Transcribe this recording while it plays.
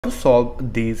To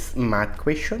solve this math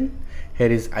question,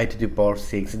 here is I to the power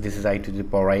 6, this is I to the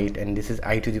power 8, and this is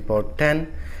I to the power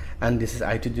 10, and this is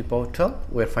I to the power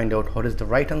 12. We'll find out what is the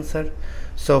right answer.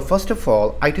 So first of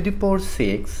all, I to the power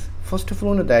 6, first of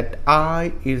all know that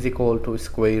I is equal to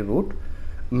square root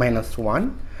minus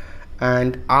 1,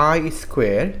 and I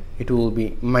square, it will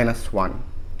be minus 1.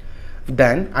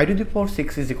 Then I to the power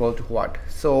 6 is equal to what?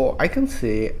 So I can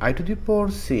say I to the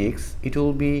power 6, it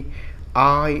will be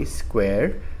I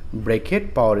square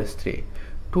bracket power is 3.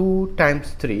 2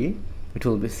 times 3, it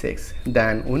will be 6.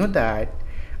 Then we know that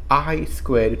I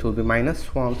square, it will be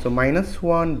minus 1. So minus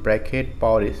 1 bracket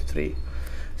power is 3.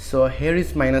 So here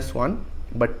is minus 1,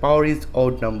 but power is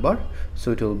odd number,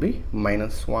 so it will be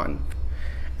minus 1.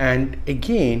 And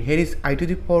again here is I to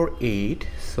the power 8.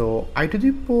 So I to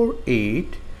the power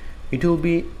 8, it will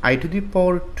be I to the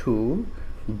power 2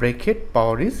 bracket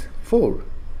power is 4.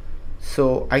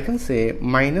 So I can say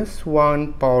minus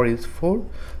 1 power is 4,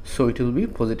 so it will be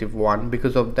positive 1.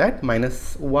 Because of that,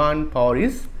 minus 1 power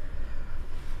is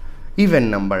even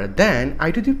number. Then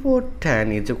I to the power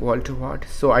 10 is equal to what?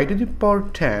 So I to the power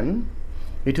 10,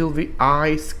 it will be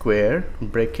I square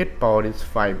bracket power is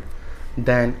 5.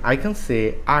 Then I can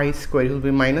say I square, it will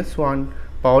be minus 1,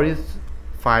 power is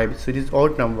 5, so it is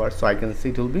odd number, so I can say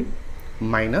it will be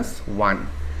minus 1.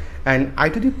 And I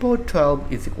to the power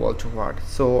 12 is equal to what?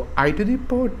 So I to the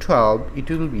power 12, it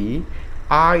will be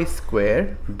I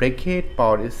square bracket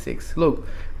power is 6. Look,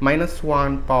 minus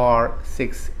 1 power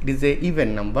 6, it is a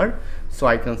even number, so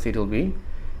I can say it will be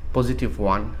positive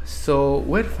 1. So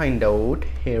we'll find out,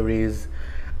 here is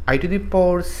I to the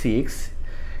power 6,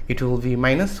 it will be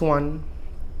minus 1,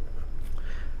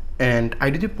 and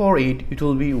I to the power 8, it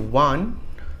will be 1,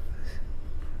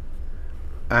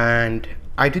 and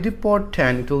I to the power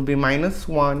 10, it will be minus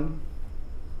 1,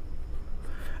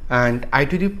 and I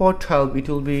to the power 12, it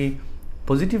will be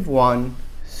positive 1,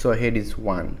 so here is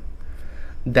 1.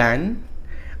 Then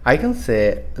I can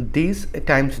say this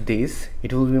times this,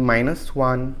 it will be minus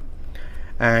 1,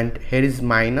 and here is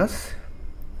minus,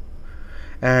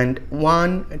 and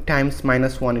 1 times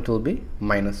minus 1, it will be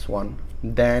minus 1.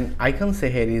 Then I can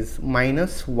say here is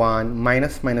minus 1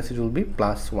 minus minus, it will be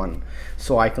plus 1.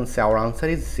 So I can say our answer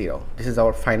is 0. This is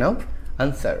our final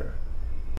answer.